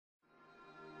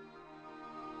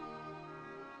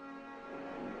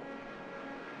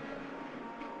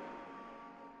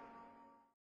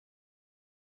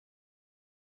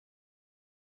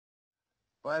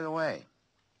By the way,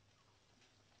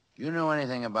 you know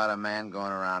anything about a man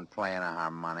going around playing a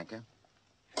harmonica?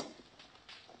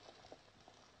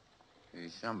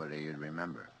 He's somebody you'd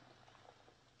remember.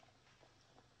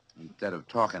 Instead of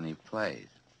talking, he plays.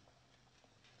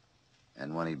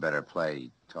 And when he better play,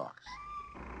 he talks.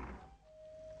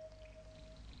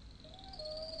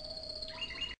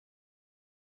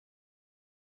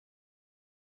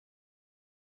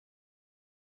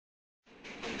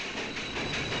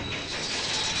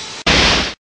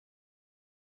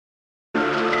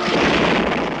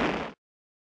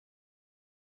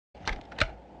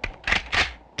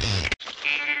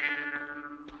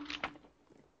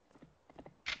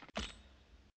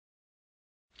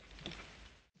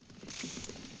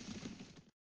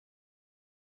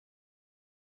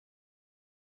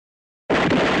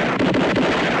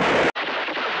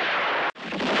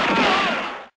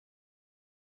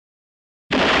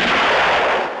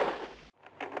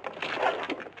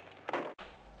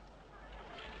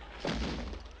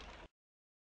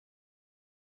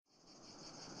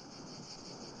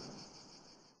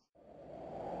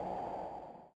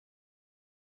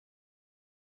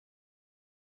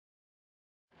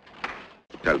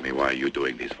 Tell me, why are you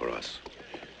doing this for us?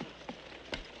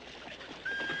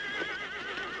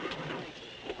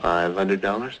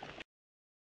 $500?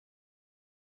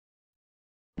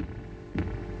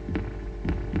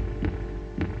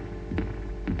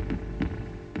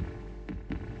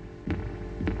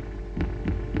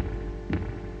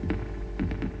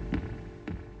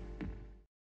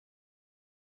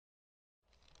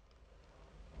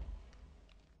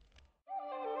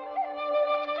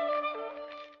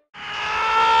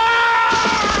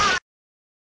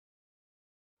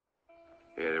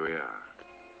 Here we are.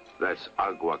 That's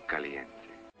agua caliente.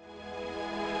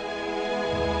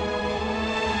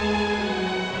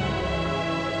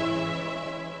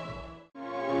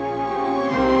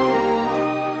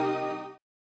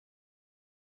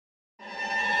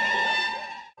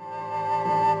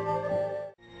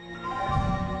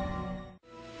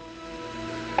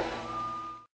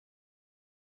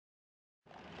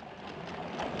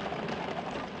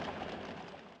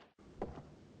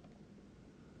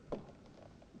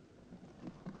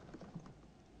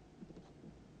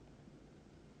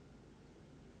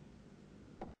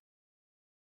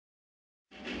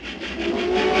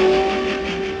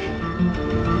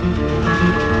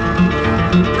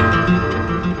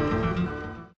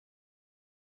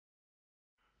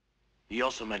 He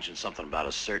also mentioned something about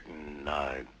a certain,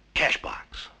 cash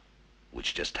box,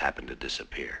 which just happened to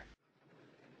disappear.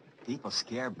 People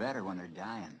scare better when they're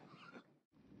dying.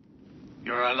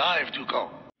 You're alive,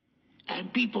 Tuco.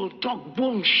 And people talk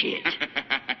bullshit.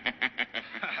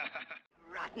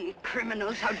 Rotten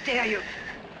criminals, how dare you!